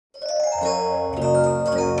Begin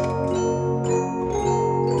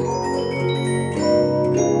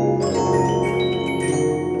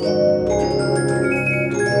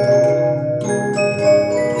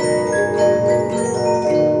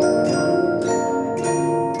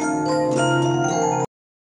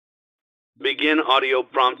audio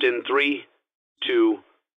prompt in 3, 2,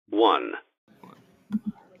 1.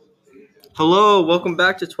 Hello, welcome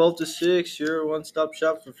back to 12 to 6, your one-stop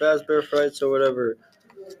shop for Fazbear Frights or whatever.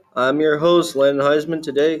 I'm your host, Landon Heisman.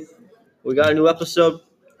 Today, we got a new episode.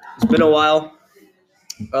 It's been a while.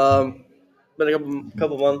 Been a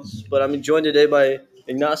couple months, but I'm joined today by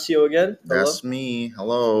Ignacio again. Hello. That's me.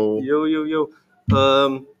 Hello. Yo.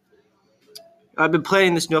 I've been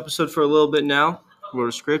playing this new episode for a little bit now. Wrote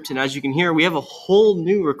a script, and as you can hear, we have a whole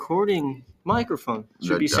new recording microphone.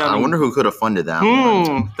 Should be sounding. I wonder who could have funded that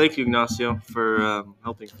one. Thank you, Ignacio, for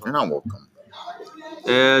helping. You're not welcome.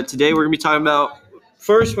 Today we're gonna be talking about.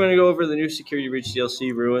 First, we're gonna go over the new Security Breach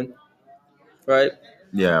DLC, Ruin. Right.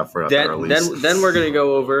 Yeah, I forgot that release. Then we're gonna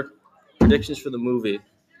go over predictions for the movie.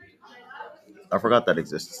 I forgot that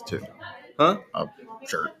exists too. Huh?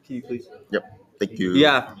 Sure. Can you please? Yep. Thank you.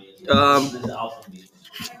 Yeah.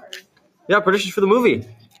 Yeah, predictions for the movie.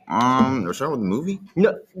 We're starting with the movie?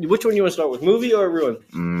 No, which one you want to start with, movie or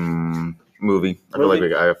Ruin? Movie. I feel like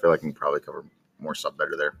we can probably cover more stuff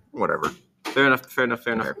better there. Whatever. Fair enough.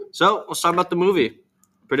 Okay. So let's talk about the movie.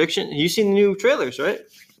 Prediction. You've seen the new trailers, right?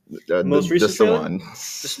 Most recent trailer? The one.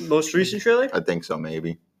 The most recent trailer? I think so,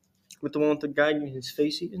 maybe. With the one with the guy getting his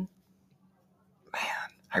face eaten? Man,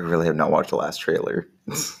 I really have not watched the last trailer.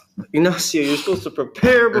 Ignacio, you're supposed to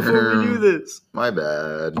prepare before we do this. My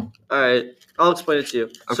bad. All right, I'll explain it to you.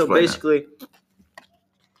 So basically,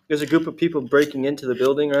 there's a group of people breaking into the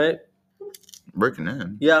building, right? Breaking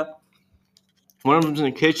in? Yeah. One of them's in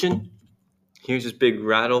the kitchen. He hears this big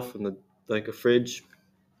rattle from a fridge.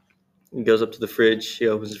 He goes up to the fridge. He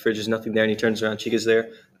opens the fridge. There's nothing there, and he turns around. Chica's there.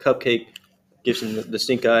 Cupcake gives him the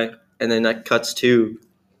stink eye, and then that cuts to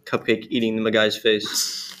Cupcake eating the guy's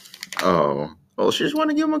face. Oh. Well, she just want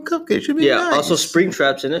to give him a cupcake. Should be nice. Also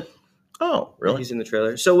Springtrap's in it. Oh, really? He's in the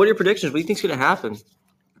trailer. So what are your predictions? What do you think's going to happen?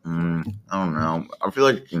 I don't know. I feel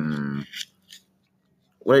like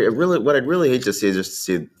what I'd really hate to see is just to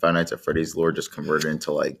see Five Nights at Freddy's lore just converted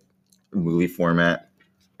into like movie format.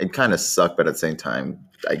 It kind of sucked, but at the same time,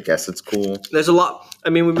 I guess it's cool. There's a lot. I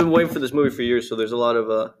mean, we've been waiting for this movie for years, so there's a lot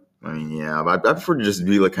of. I mean, yeah, but I prefer to just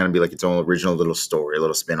be like its own original little story, a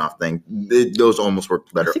little spin-off thing. Those almost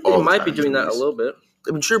work better. I think they might be doing that a little bit.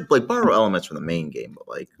 I mean, sure, like borrow elements from the main game, but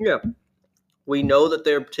like yeah, we know that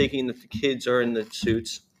they're taking that the kids are in the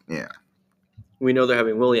suits. Yeah, we know they're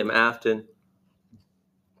having William Afton.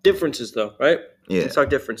 Differences, though, right? Yeah, let's talk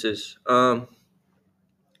differences.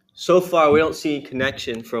 So far, we don't see any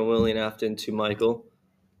connection from William Afton to Michael.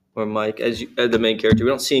 Or Mike, as the main character. We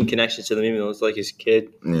don't see any connections to them, even though it's like his kid.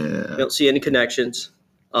 Yeah. We don't see any connections.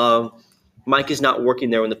 Mike is not working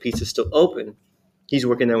there when the pizza's still open. He's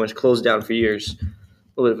working there when it's closed down for years.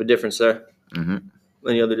 A little bit of a difference there. Mm-hmm.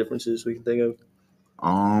 Any other differences we can think of?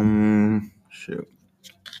 Shoot.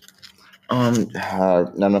 I don't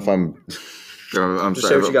know if I'm sorry.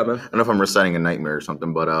 Say what you got, man. I don't know if I'm reciting a nightmare or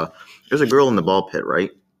something, but there's a girl in the ball pit,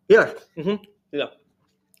 right? Yeah. Mm-hmm. Yeah.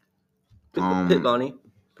 Pit Bonnie.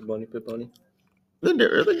 Pit Bonnie.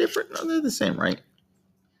 Are they different? No, they're the same, right?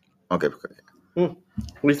 Okay. What do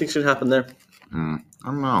you think's going to happen there? I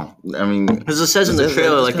don't know. I mean... Because it says in the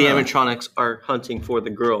trailer, like, the animatronics are hunting for the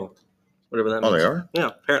girl. Whatever that means. Oh, they are? Yeah,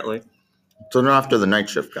 apparently. So they're after the night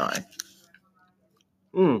shift guy.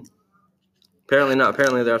 Apparently not.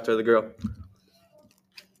 Apparently they're after the girl.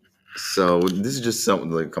 So this is just something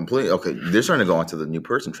like completely... Okay, they're starting to go onto the new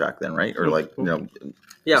person track then, right? Or like,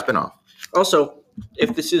 spin-off. Also...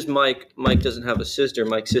 If this is Mike doesn't have a sister.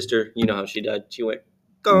 Mike's sister, you know how she died. She went,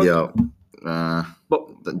 gone. Yeah.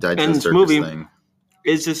 Died in to the this circus movie, thing.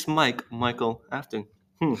 Is this Michael Afton?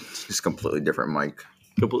 It's completely different Mike.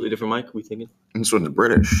 Completely different Mike, we thinking? This one's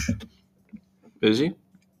British. Is he?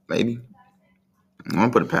 Maybe. I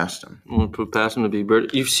won't put it past him. I won't put it past him to be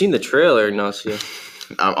British. You've seen the trailer, Ignacio.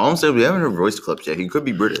 Honestly, we haven't heard voice clips yet. He could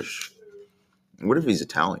be British. What if he's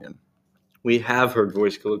Italian? We have heard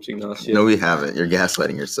voice clips, Ignacio. No, we haven't. You're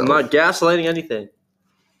gaslighting yourself. I'm not gaslighting anything.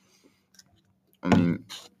 I mean...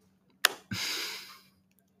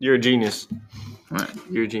 You're a genius. Right.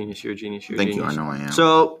 You're a genius. Thank you. I know I am.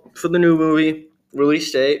 So, for the new movie,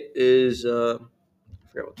 release date is... I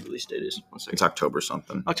forgot what the release date is. It's October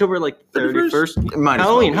something. October, 31st?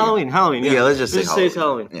 Halloween. Halloween. Yeah, let's just say Halloween. It's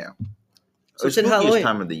Halloween. Yeah. So it's in Halloween.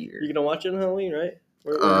 Time of the year. You're going to watch it on Halloween, right?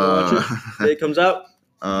 We're going to watch it. Day it comes out?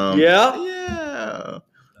 Yeah?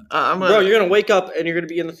 Bro, you're gonna wake up and you're gonna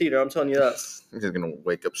be in the theater. I'm telling you that. I'm just gonna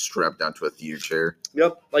wake up strapped down to a theater chair.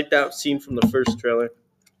 Yep, like that scene from the first trailer.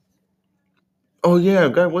 Oh yeah,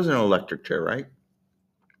 that was an electric chair, right?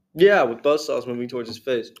 Yeah, with buzzsaws moving towards his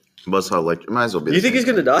face. Buzzsaw electric. Might as well be. Do you think he's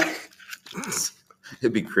gonna die?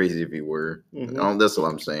 It'd be crazy if he were. Mhm. That's what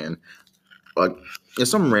I'm saying. Like, if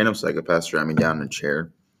some random psychopath strapped me down in a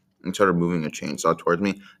chair and started moving a chainsaw towards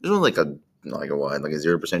me, there's only like a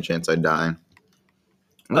 0% chance I'd die.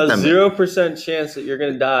 A 0% chance that you're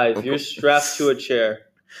gonna die if you're strapped to a chair.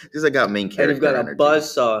 Because I got main character. And you've got energy. a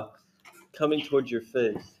buzzsaw coming towards your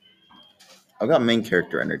face. I've got main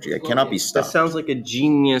character energy. I cannot be stopped. That sounds like a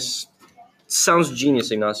genius. Sounds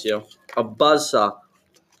genius, Ignacio. A buzzsaw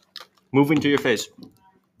moving to your face.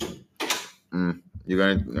 You're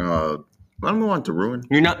gonna. I don't want to ruin.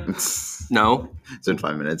 You're not. No. It's in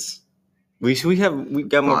 5 minutes. We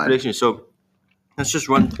got more predictions, so let's just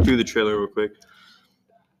run through the trailer real quick.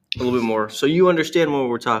 A little bit more, so you understand what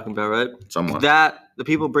we're talking about, right? Somewhat. That the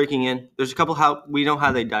people breaking in. There's a couple how we know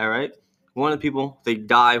how they die, right? One of the people they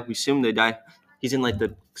die. We assume they die. He's in like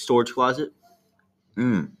the storage closet,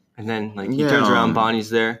 and then like he turns around. Bonnie's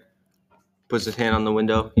there, puts his hand on the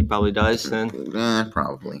window. He probably dies. Then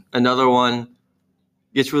probably another one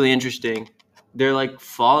gets really interesting. They're like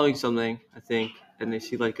following something, I think, and they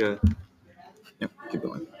see like a. Yep, keep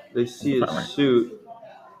going. They see a suit.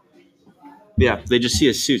 Yeah, they just see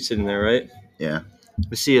a suit sitting there, right? Yeah.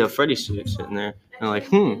 They see a Freddy suit sitting there. And they're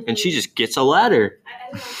like, and she just gets a ladder.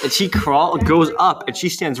 And she goes up, and she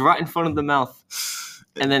stands right in front of the mouth.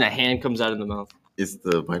 And then a hand comes out of the mouth. It's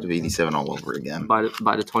the Bite of 87 all over again. Bite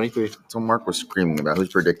of 23. So Mark was screaming about. Who's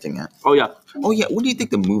predicting it? Oh, yeah. Oh, yeah. What do you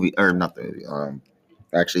think the movie, or not the movie,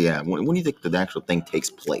 actually, yeah. When do you think the actual thing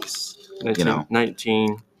takes place?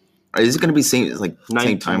 19. Is it going to be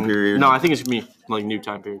same time period? No, I think it's going to be like new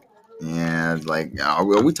time period. Yeah, like,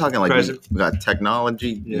 are we talking like we got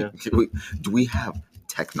technology? Yeah. Do we have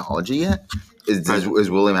technology yet? Is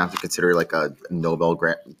William have to consider like a Nobel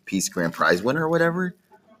Peace Grand Prize winner or whatever?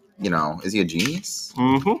 Is he a genius?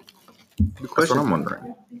 Mm-hmm. Good question. That's what I'm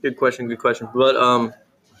wondering. Good question. But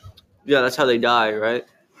yeah, that's how they die, right?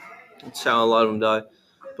 That's how a lot of them die.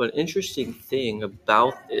 But an interesting thing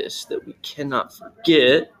about this that we cannot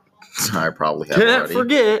forget. I probably have already.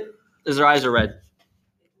 Forget is their eyes are red.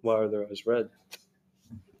 Why are their eyes red?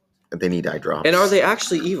 They need eye drops. And are they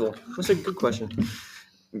actually evil? That's a good question.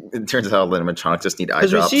 It turns out animatronics just need eye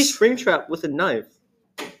drops. Because we see Springtrap with a knife.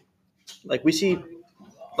 Like we see,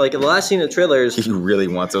 like in the last scene of the trailer is he really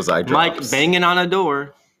wants those eye drops. Mike banging on a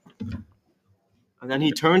door, and then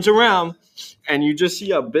he turns around, and you just see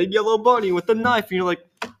a big yellow bunny with a knife, and you're like,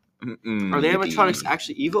 are the animatronics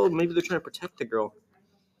actually evil? Maybe they're trying to protect the girl.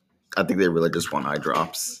 I think they really just want eye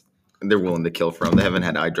drops. They're willing to kill for them. They haven't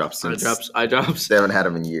had eye drops since. Eye drops. They haven't had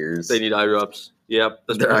them in years. They need eye drops. Yep.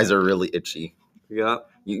 Their eyes are really itchy. Yeah.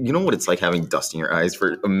 You know what it's like having dust in your eyes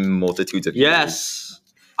for multitudes of years? Yes.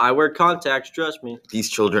 I wear contacts, trust me. These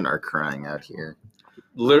children are crying out here.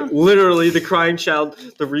 Literally, the crying child.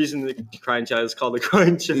 The reason the crying child is called the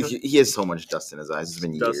crying child. He has so much dust in his eyes. It's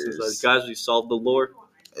been dust years. In his eyes. Guys, we solved the lore.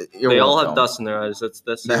 They all have dust in their eyes. That's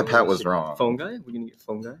that Pat was wrong. Phone guy? We're gonna get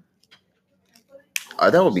phone guy.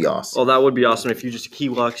 That would be awesome. Well, that would be awesome if he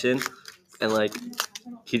walks in and like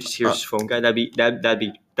he just hears phone guy. That'd be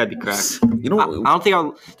crack. You know, I don't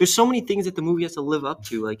think there's so many things that the movie has to live up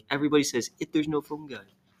to. Like everybody says, if there's no phone guy,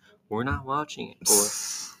 we're not watching it.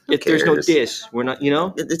 Or if there's no dish, we're not.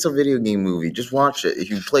 It's a video game movie. Just watch it. If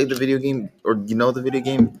you played the video game or the video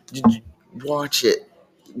game, watch it.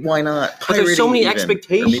 Why not? But there's so many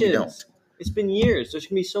expectations. It's been years. There's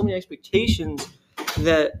gonna be so many expectations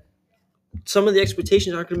that. Some of the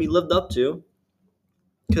expectations aren't going to be lived up to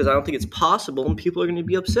because I don't think it's possible and people are going to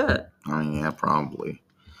be upset. Oh, yeah, probably.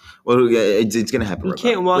 Well, yeah, it's going to happen. You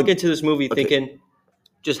can't walk into this movie thinking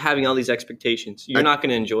just having all these expectations. You're not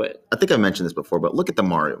going to enjoy it. I think I mentioned this before, but look at the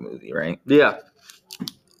Mario movie, right? Yeah.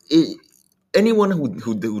 Anyone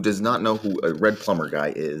who does not know who a Red Plumber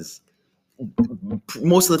guy is,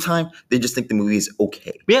 most of the time, they just think the movie is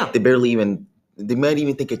okay. Yeah. They might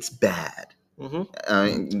even think it's bad.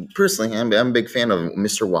 Mm-hmm. Personally, I'm a big fan of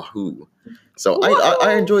Mr. Wahoo, so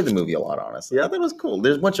I enjoyed the movie a lot. Honestly, yeah, that was cool.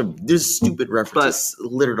 There's stupid references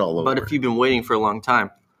littered all over. But if you've been waiting for a long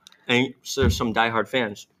time, and there's some diehard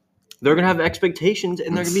fans, they're gonna have expectations,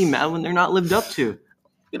 and they're gonna be mad when they're not lived up to.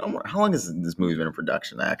 How long has this movie been in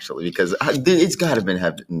production? Actually, because it's got to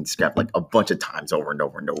have been scrapped like a bunch of times over and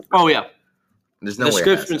over and over. Oh yeah, there's no way. The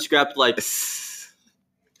script's been scrapped like.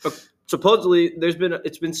 Supposedly,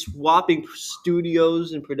 it's been swapping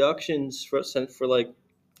studios and productions for like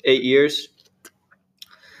 8 years.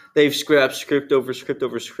 they've scrapped script over script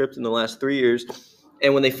over script in the last 3 years.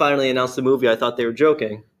 And when they finally announced the movie, I thought they were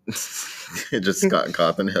joking. It just got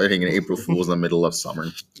caught in hitting an April Fool's in the middle of summer.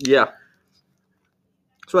 Yeah.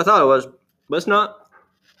 So I thought it was, but it's not.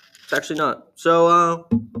 It's actually not. So,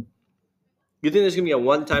 you think there's gonna be a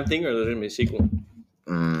one-time thing, or there's gonna be a sequel?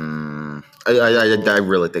 I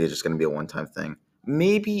really think it's just gonna be a one-time thing.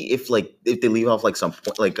 Maybe if they leave off like some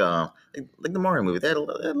point, like the Mario movie, they had a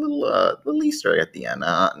little Easter egg at the end.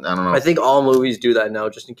 I don't know. I think all movies do that now,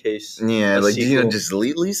 just in case. Yeah, a like sequel. just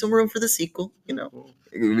leave some room for the sequel.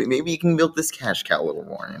 Maybe you can milk this cash cow a little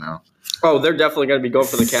more. Oh, they're definitely gonna be going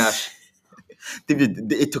for the cash.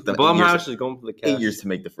 It took them Blumhouse is going for the cash. 8 years to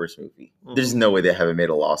make the first movie. There's no way they haven't made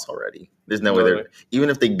a loss already. There's no way they're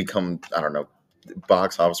even if they become, I don't know,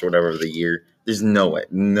 box office or whatever of the year. There's no way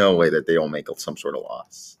that they don't make some sort of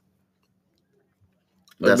loss.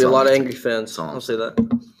 There'll be a lot of angry fans. I'll say that.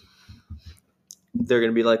 They're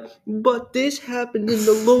gonna be like, "But this happened in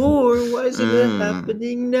the lore. Why isn't it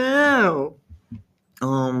happening now?"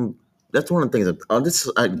 That's one of the things. I'm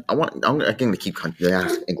going to keep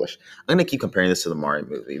English. I'm going to keep comparing this to the Mario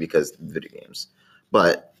movie because video games.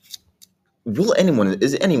 But is anyone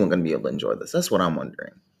going to be able to enjoy this? That's what I'm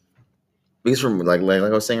wondering. Because from like I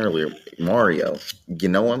was saying earlier, Mario, you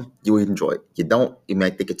know him, you would enjoy it. You don't, you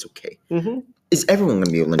might think it's okay. Mm-hmm. Is everyone going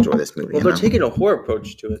to be able to enjoy this movie? Well, they're taking a horror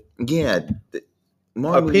approach to it. Yeah,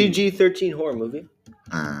 a PG-13 horror movie.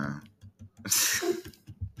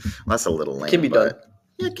 That's a little lame. Can be done.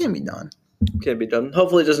 Yeah, it can be done. Can be done.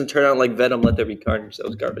 Hopefully it doesn't turn out like Venom, Let There Be Carnage. That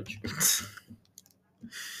was garbage.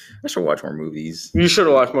 I should watch more movies. You should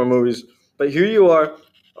have watched more movies. But here you are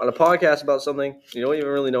on a podcast about something. You don't even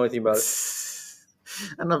really know anything about it.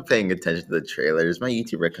 I'm not paying attention to the trailers. My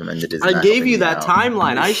YouTube recommended is. I gave you that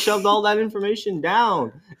timeline. I shoved all that information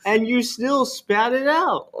down. And you still spat it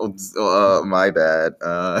out. My bad.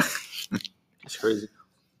 It's crazy.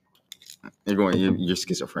 You're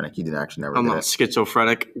schizophrenic. You didn't actually never. I'm not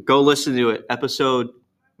schizophrenic. Go listen to it. Episode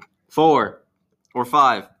 4 or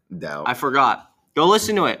 5. No, I forgot. Go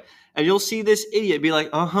listen to it, and you'll see this idiot be like,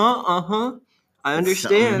 I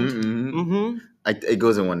understand. It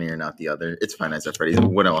goes in one ear, not the other. It's Five Nights at Freddy's.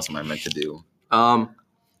 What else am I meant to do?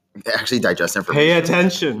 Actually digest information. Pay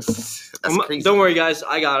attention. That's crazy. Don't worry, guys.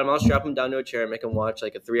 I got him. I'll strap him down to a chair and make him watch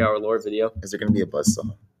like a 3-hour lore video. Is there going to be a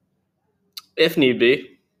buzzsaw? If need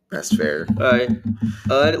be. That's fair. All right.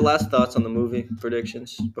 Last thoughts on the movie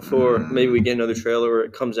predictions before maybe we get another trailer or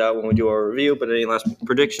it comes out when we do our review. But any last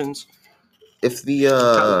predictions? If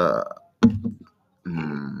the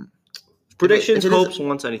predictions, hopes,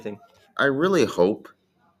 wants anything. I really hope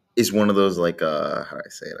is one of those how do I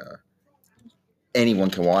say it? Anyone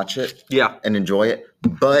can watch it, and enjoy it,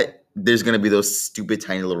 but there's gonna be those stupid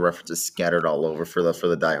tiny little references scattered all over for the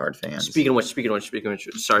diehard fans. Speaking of which,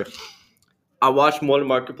 sorry. I watched one of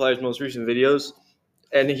Markiplier's most recent videos,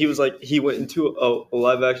 and he was like, he went into a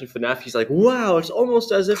live action FNAF. He's like, wow, it's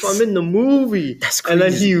almost as if I'm in the movie. That's crazy. And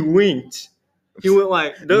then he winked. He went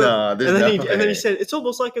like, no, there's and then he said, it's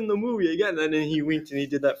almost like in the movie again. And then he winked, and he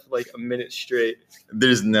did that for like a minute straight.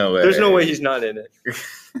 There's no way. There's no way he's not in it.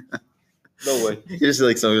 No way. Just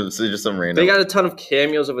like some random. They got a ton of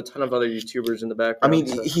cameos of a ton of other YouTubers in the background. I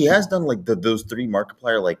mean, he has done like those 3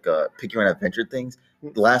 Markiplier pick your own adventure things.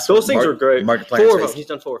 Those things are great. 4 of them. He's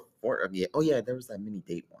done 4. 4. Yeah. Oh yeah, there was that mini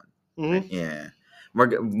date one. Mm-hmm. Yeah.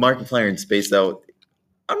 Markiplier in space though.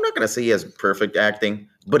 I'm not gonna say he has perfect acting,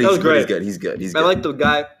 but he's good. He's good. I like the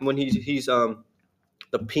guy when he's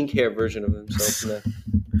the pink hair version of himself.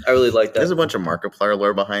 I really like that. There's a bunch of Markiplier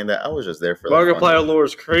lore behind that. I was just there for Markiplier lore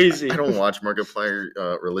is crazy. I don't watch Markiplier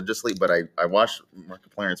religiously, but I watched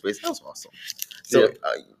Markiplier in space. That was awesome. So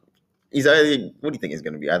he's either, what do you think he's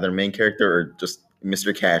going to be? Either a main character or just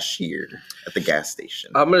Mr. Cashier at the gas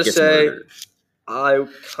station? I'm going to say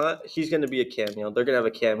he's going to be a cameo. They're going to have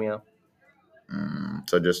a cameo.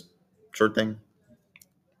 So just short thing?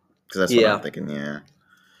 Because that's what I'm thinking, yeah.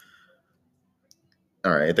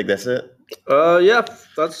 All right, I think that's it. Yeah,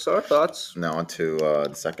 that's our thoughts. Now on to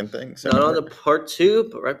the second thing. Not on to part 2,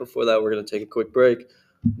 but right before that, we're going to take a quick break.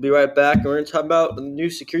 Be right back, and we're going to talk about the new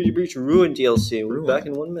Security Breach Ruin DLC. We'll be back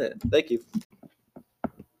in 1 minute. Thank you.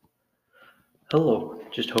 Hello,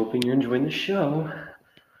 just hoping you're enjoying the show.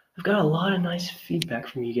 I've got a lot of nice feedback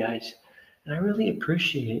from you guys, and I really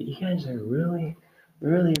appreciate it. You guys are really,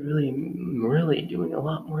 really, really, really doing a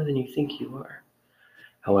lot more than you think you are.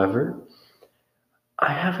 However,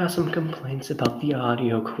 I have had some complaints about the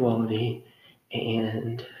audio quality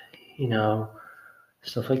and,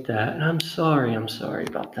 stuff like that. And I'm sorry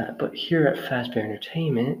about that. But here at Fazbear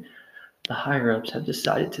Entertainment, the higher-ups have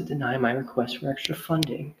decided to deny my request for extra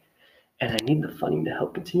funding. and I need the funding to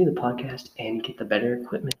help continue the podcast and get the better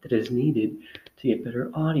equipment that is needed to get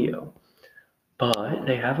better audio. But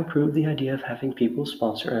they have approved the idea of having people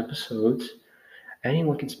sponsor episodes.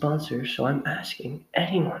 Anyone can sponsor, so I'm asking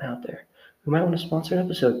anyone out there who might want to sponsor an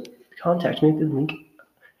episode, contact me at the link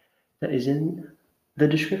that is in the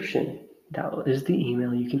description. That is the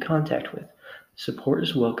email you can contact with. Support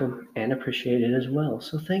is welcome and appreciated as well,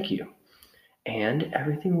 so thank you. And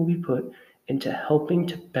everything will be put into helping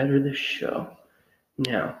to better this show.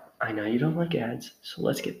 Now, I know you don't like ads, so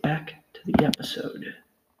let's get back to the episode.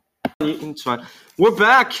 It's fine. We're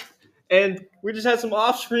back, and we just had some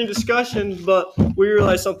off-screen discussions, but we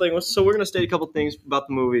realized something. So we're gonna state a couple things about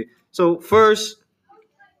the movie. So first,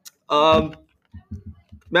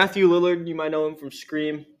 Matthew Lillard, you might know him from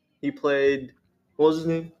Scream. He played, what was his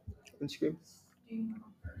name in Scream?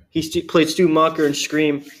 He played Stu Mucker in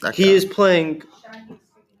Scream. He is playing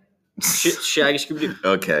Shaggy Scooby-Doo.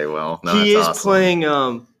 Okay, well, no, He is awesome.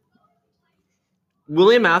 playing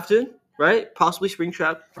William Afton, right? Possibly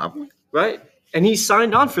Springtrap, Probably. right? And he's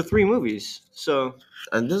signed on for 3 movies. So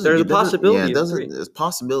there's a possibility. Yeah, it of doesn't. 3. It's a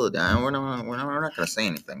possibility. We're not going to say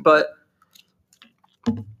anything. But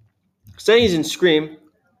saying he's in Scream,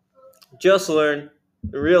 just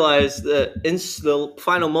realized that in the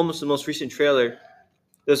final moments of the most recent trailer,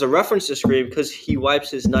 there's a reference to Scream because he wipes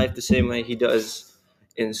his knife the same way he does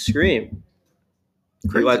in Scream.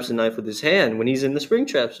 Crazy. He wipes the knife with his hand when he's in the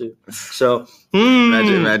Springtrap suit. So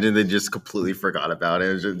imagine they just completely forgot about it.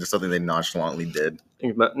 It was just something they nonchalantly did.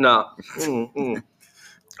 No.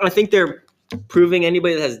 I think they're proving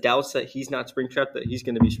anybody that has doubts that he's not Springtrap that he's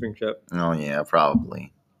going to be Springtrap. Oh yeah,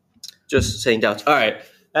 probably. Just saying doubts. All right,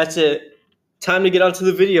 that's it. Time to get on to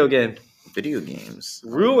the video game. Video games.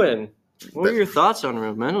 Ruin. What were your thoughts on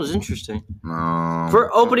Ruin, man? It was interesting.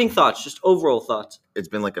 For opening thoughts, just overall thoughts. It's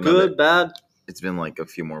been like good, bad. It's been like a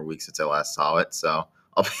few more weeks since I last saw it, so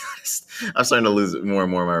I'll be honest. I'm starting to lose more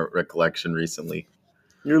and more of my recollection recently.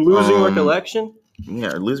 You're losing recollection?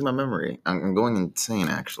 Yeah, losing my memory. I'm going insane,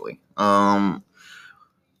 actually.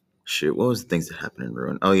 Shoot, what was the things that happened in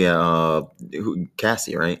Ruin? Oh yeah,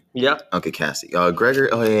 Cassie, right? Yeah. Okay, Cassie. Gregory.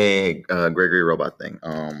 Oh yeah, Gregory robot thing.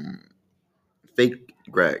 Fake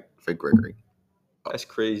Gregory. That's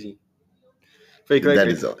crazy. Fake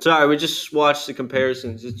Gregory. That is sorry, we just watched the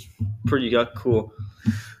comparisons. It's pretty cool.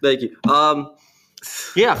 Thank you.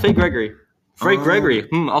 Yeah, Fake Gregory. Fake Gregory,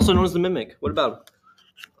 also known as the Mimic. What about him?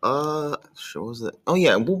 Sure, was it? Oh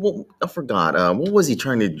yeah, I forgot. What was he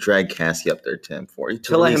trying to drag Cassie up there, Tim, for?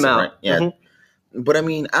 To let him out. Right? Yeah. Mm-hmm. But I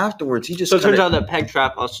mean, afterwards, he just. So it turns out that Peg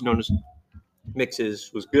Trap, also known as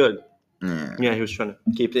Mixes, was good. Yeah. Yeah, he was trying to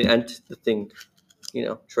keep the thing,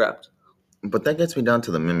 trapped. But that gets me down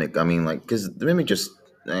to the Mimic. I mean, like, because the Mimic just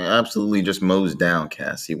absolutely just mows down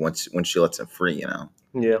Cassie once she lets him free,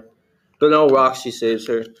 Yeah. But no, Roxy saves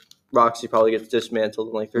her. Roxy probably gets dismantled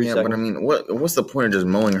in like 3 seconds. Yeah, but I mean, what's the point of just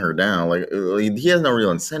mowing her down? Like, he has no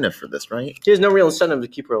real incentive for this, right? He has no real incentive to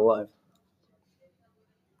keep her alive.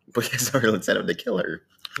 But he has no real incentive to kill her.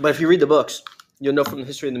 But if you read the books, you'll know from the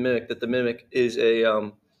history of the Mimic that the Mimic is it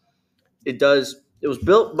was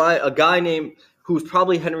built by a guy named who was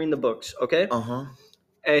probably Henry in the books, okay? Uh-huh.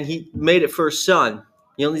 And he made it for his son.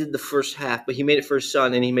 He only did the first half, but he made it for his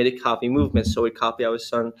son, and he made it copy movements, so he'd copy how his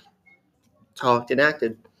son talked and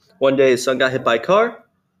acted. One day, his son got hit by a car.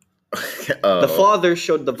 The father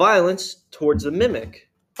showed the violence towards the Mimic.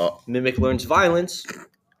 Mimic learns violence.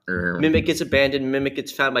 Mimic gets abandoned. Mimic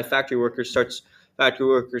gets found by factory workers. Factory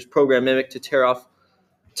workers program Mimic to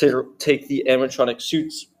take the animatronic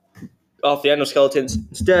suits off the endoskeletons.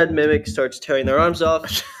 Instead, Mimic starts tearing their arms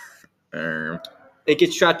off. It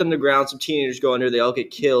gets trapped underground. Some teenagers go under. They all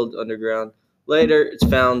get killed underground. Later, it's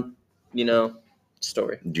found.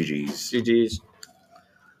 Story. GG's.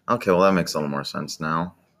 Okay, well that makes a little more sense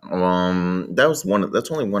now.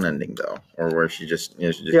 That's only one ending though, or where she just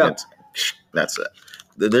gets. That's it.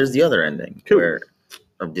 There's the other ending where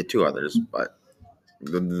did 2 others, but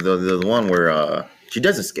the one where she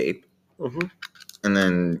does escape, and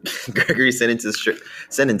then Gregory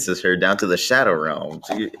sentences her down to the Shadow Realm.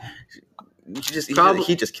 So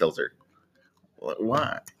he just kills her.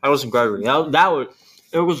 Why? That wasn't Gregory.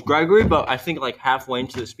 It was Gregory, but I think like halfway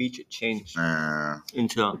into the speech it changed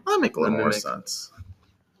into. That make a little more sense.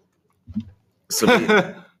 So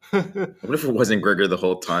what if it wasn't Gregory the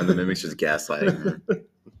whole time? The Mimic's just gaslighting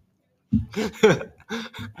her.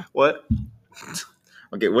 What?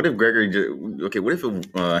 Okay, what if Gregory? Okay, what if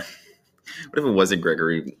it wasn't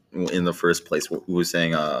Gregory in the first place? Who was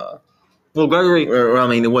saying? Well, Gregory. I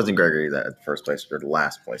mean, it wasn't Gregory that first place or the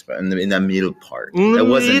last place, but in that middle part, that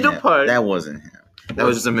wasn't him. That wasn't him. That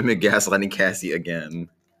was just a Mimic gaslighting Cassie again.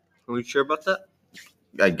 Are we sure about that?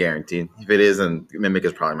 I guarantee. If it isn't, Mimic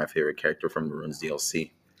is probably my favorite character from the Runes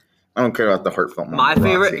DLC. I don't care about the heartfelt moment. My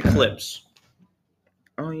favorite, Roxy. Eclipse.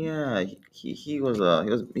 Oh yeah, he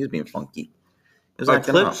was being funky. He was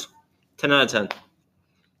acting up. Eclipse, 10 out of 10.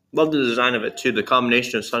 Love the design of it too. The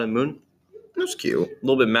combination of sun and moon. It was cute. A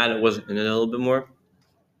little bit mad it wasn't in it a little bit more,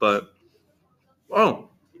 but do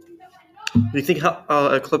you think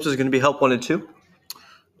Eclipse is going to be Help 1 and 2?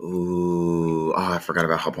 Ooh, I forgot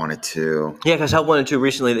about Help Wanted 2. Yeah, because Help 1 and 2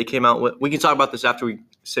 recently they came out with. We can talk about this after we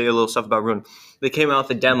say a little stuff about Rune. They came out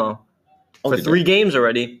with a demo for 3 games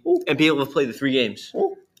already, and people have played the 3 games.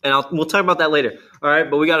 Ooh. And we'll talk about that later. All right,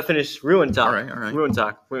 but we got to finish Ruin talk. All right. Ruin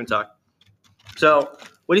talk. So,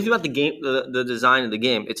 what do you think about the game? The design of the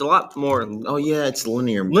game? It's a lot more. Oh yeah, it's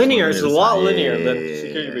linear. Linear. It's a lot linear than Yeah.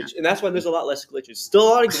 Security Breach, and that's why there's a lot less glitches. Still a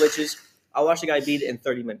lot of glitches. I watched a guy beat it in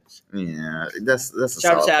 30 minutes. Yeah, that's a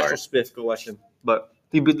Shout out solid to Astral part. Spiff, go watch him. But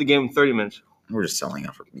he beat the game in 30 minutes. We're just selling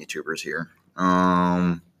out for YouTubers here.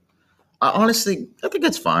 Honestly, I think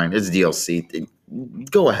it's fine. It's DLC.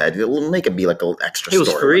 Go ahead. Make it be like an extra It was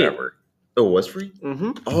story free. or whatever. Oh, it was free?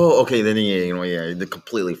 Mm-hmm. Oh, okay. Then they're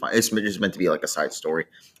completely fine. It's just meant to be like a side story,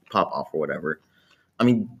 pop off or whatever. I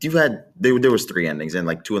mean, there was 3 endings and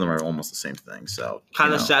like 2 of them are almost the same thing. So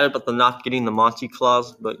Kind of sad about the not getting the Monty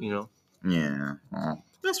clause, but Yeah, well,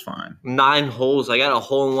 that's fine. 9 holes. I got a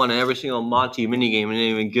hole in one in every single Monty minigame and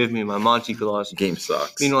didn't even give me my Monty clause. The game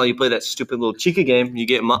sucks. Meanwhile, you play that stupid little Chica game, you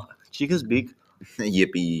get Chica's beak.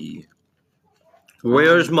 Yippee!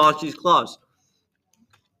 Where's Monty's clause?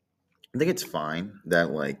 I think it's fine that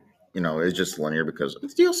it's just linear because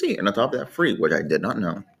it's DLC and on top of that free, which I did not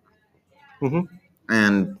know. Mhm.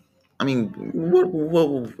 And I mean, what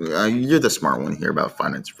you're the smart one here about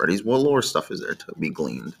Finance Freddy's. What lore stuff is there to be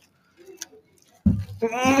gleaned?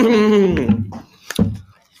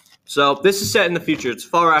 So this is set in the future. It's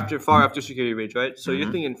far after Security Breach, right? So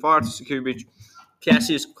you're thinking far after Security Breach.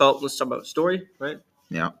 Cassie is called. Let's talk about the story, right?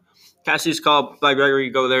 Yeah. Cassie is called by Gregory.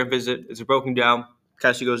 Go there and visit. It's broken down.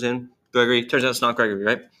 Cassie goes in. Gregory. Turns out it's not Gregory,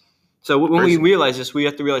 right? So when we realize this, we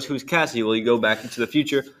have to realize who's Cassie. Well, you go back into the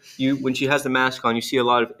future. When she has the mask on, you see a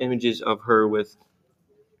lot of images of her with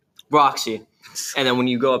Roxy. And then when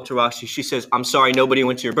you go up to Roxy, she says, "I'm sorry, nobody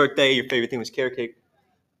went to your birthday. Your favorite thing was carrot cake."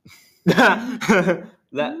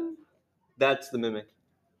 That's the Mimic.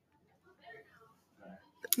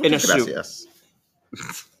 In a suit. Yes.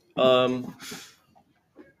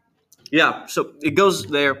 Yeah, so it goes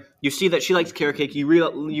there. You see that she likes carrot cake. You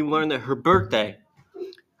learn that her birthday,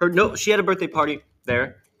 she had a birthday party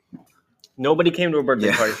there. Nobody came to her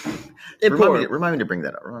birthday party. Remind me to bring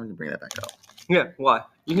that up. Remind me to bring that back up. Yeah, why?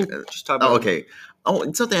 You can just talk about. Oh, okay. Oh,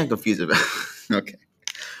 it's something I'm confused about. Okay.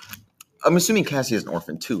 I'm assuming Cassie is an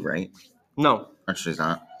orphan too, right? No, Or she's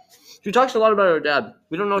not. she talks a lot about her dad.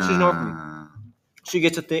 We don't know if she's an orphan. She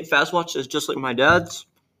gets a fast watch that's just like my dad's.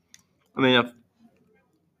 I mean, a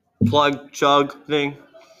plug chug thing.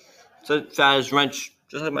 It's a fast wrench,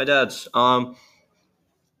 just like my dad's.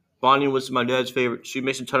 Bonnie was my dad's favorite. She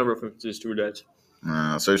makes a ton of references to her dad's.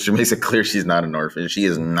 So she makes it clear she's not an orphan. She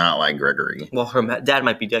is not like Gregory. Well, her dad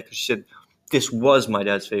might be dead because she said this was my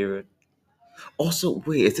dad's favorite. Also,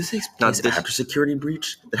 wait, if this takes Not place this- after Security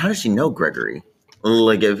Breach, then how does she know Gregory?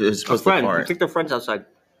 Like, if it's A supposed friend. to I be think they're friends outside.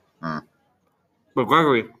 Huh. But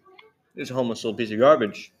Gregory is a homeless little piece of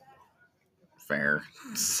garbage. fair.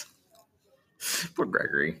 Poor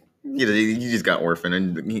Gregory. He just got orphaned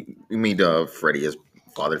and he made Freddy his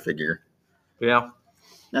father figure. Yeah.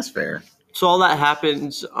 That's fair. So all that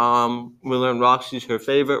happens. We learn Roxy's her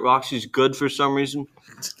favorite. Roxy's good for some reason.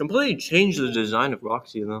 Completely changed the design of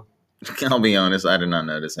Roxy, though. I'll be honest, I did not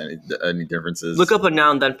notice any differences. Look up a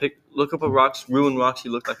now and then pic. Look up a Ruin Roxy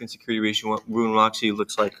looked like in Security Breach. Ruin Roxy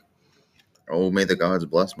looks like. Oh, may the gods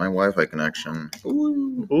bless my Wi-Fi connection.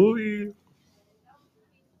 Ooh. Ooh.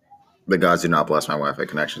 The gods do not bless my Wi-Fi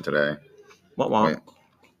connection today. What? Wait.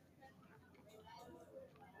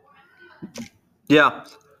 Yeah.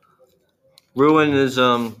 Ruin is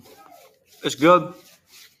it's good.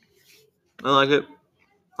 I like it.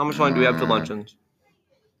 How much time do we have to luncheons?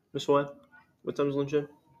 This one? What time's luncheon?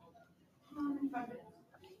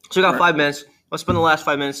 So we got 5 minutes. Let's spend the last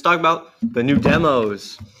 5 minutes talking about the new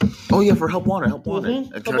demos. Oh yeah, for Help Wanted. Help Wanted.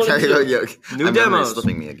 Mhm. Help Wanted Yeah. New My memory is demos.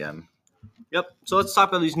 slipping me again. Yep. So let's talk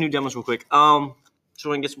about these new demos real quick. So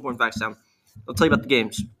we can get some important facts down. I'll tell you about the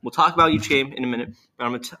games. We'll talk about each game in a minute.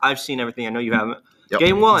 But I've seen everything. I know you haven't. Yep.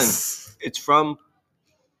 Game 1. It's from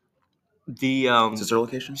the Sister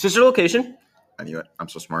location? sister location. I knew it. I'm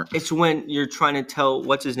so smart. It's when you're trying to tell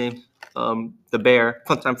what's his name, the bear,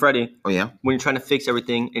 Funtime Freddy. Oh yeah. When you're trying to fix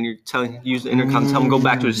everything and you're use the intercom to tell him go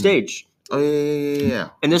back to the stage. Oh, yeah.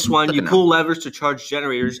 In this one, Look you at pull levers to charge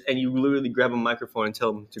generators, and you literally grab a microphone and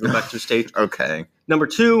tell them to go back to the stage. Okay. Number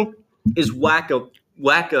 2 is whack a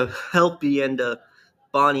Helpy and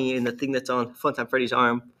Bonnie and the thing that's on Funtime Freddy's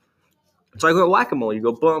arm. So I go whack-a-mole. You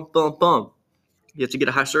go bump, bump, bump. You have to get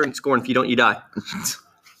a high certain score, and if you don't, you die.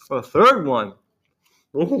 The third one,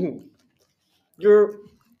 you're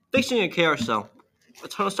fixing a carousel. A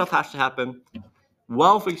ton of stuff has to happen.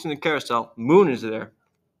 While fixing the carousel, Moon is there.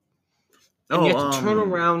 And you have to turn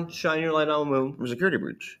around, shine your light on the moon. From security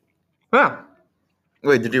breach. Yeah.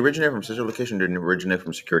 Wait, did it originate from sister location or did it originate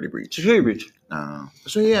from security breach? Security breach.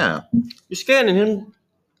 So yeah. You're scanning him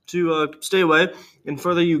to stay away, and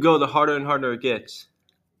further you go, the harder and harder it gets.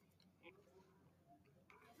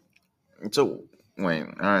 So wait,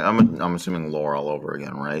 I'm assuming lore all over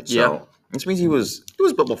again, right? Yeah. So this means he was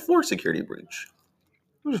built before security breach.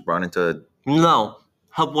 He was brought into No.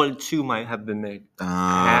 Help 1 and 2 might have been made.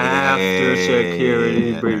 after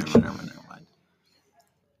security breach. Never mind.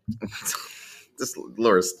 This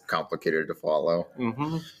lore is complicated to follow.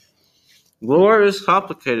 Mm-hmm. Lore is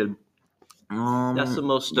complicated. That's the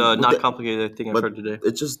most not complicated thing I've heard today.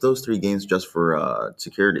 It's just those 3 games just for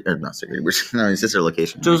security, or not security, but no, sister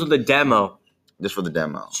location. Those are the demo. Just for the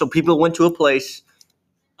demo. So people went to a place.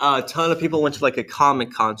 A ton of people went to like a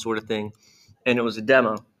Comic-Con sort of thing, and it was a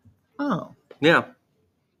demo. Oh. Yeah.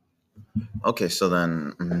 Okay, so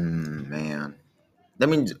then, man. That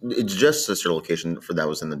means it's just sister location for that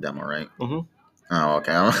was in the demo, right? Mm-hmm. Oh,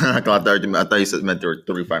 okay. I thought you said meant there were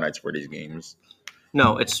 3 Five Nights at Freddy's games.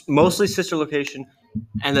 No, it's mostly sister location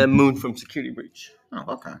and then Moon from Security Breach. Oh,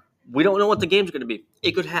 okay. We don't know what the game's going to be.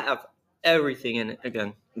 It could have everything in it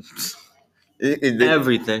again.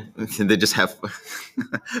 Everything. They just have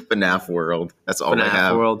FNAF World. That's all they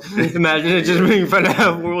have. World. Imagine it just being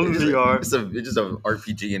FNAF World in VR. It's just an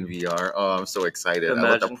RPG in VR. Oh, I'm so excited. Imagine. I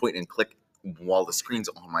love that point and click while the screen's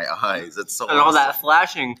on my eyes. It's so and all that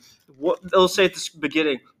flashing. They'll say at the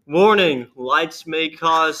beginning, warning, lights may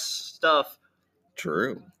cause stuff.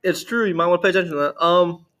 True. It's true. You might want to pay attention to that.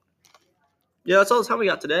 Yeah, that's all the time we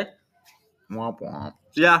got today. Womp womp.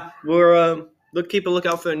 Yeah, we're keep a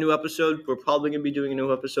lookout for a new episode. We're probably gonna be doing a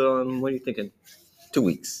new episode on. What are you thinking? 2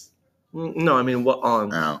 weeks. No, I mean what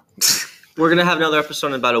on? Oh. We're gonna have another episode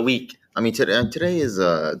in about a week. I mean today is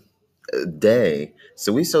a day,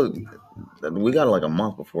 so we got like a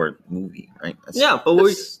month before movie, right? But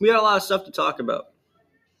we got a lot of stuff to talk about.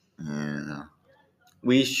 Yeah.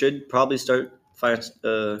 We should probably start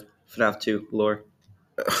FNAF 2 lore.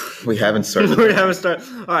 We haven't started. We haven't started.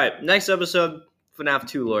 All right, next episode, FNAF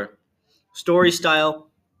 2 lore. Story style.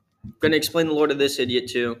 Going to explain the lore to this idiot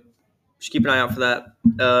too. Just keep an eye out for that.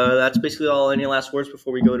 That's basically all. Any last words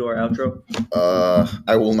before we go to our outro?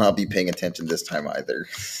 I will not be paying attention this time either.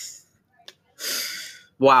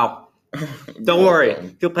 Wow. Don't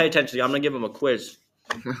worry. He'll pay attention. I'm going to give him a quiz.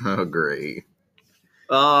 Oh, great.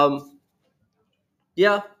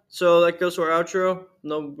 Yeah, so that goes to our outro.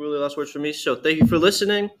 No really last words from me. So thank you for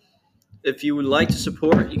listening. If you would like to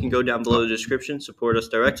support, you can go down below the description. Support us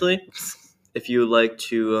directly. If you would like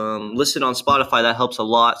to listen on Spotify, that helps a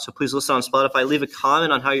lot. So please listen on Spotify. Leave a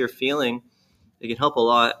comment on how you're feeling. It can help a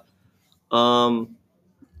lot.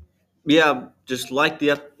 Yeah, just like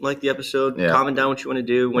the episode. Yeah. Comment down what you want to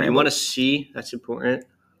do. What you want to see, that's important.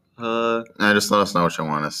 Just let us know what you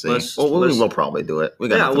want to see. We'll probably do it.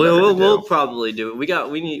 We'll probably do it. We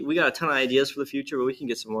got a ton of ideas for the future, but we can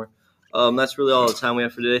get some more. That's really all the time we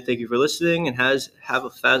have for today. Thank you for listening, and have a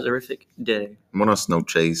fazerific day. Buenas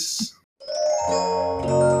noches.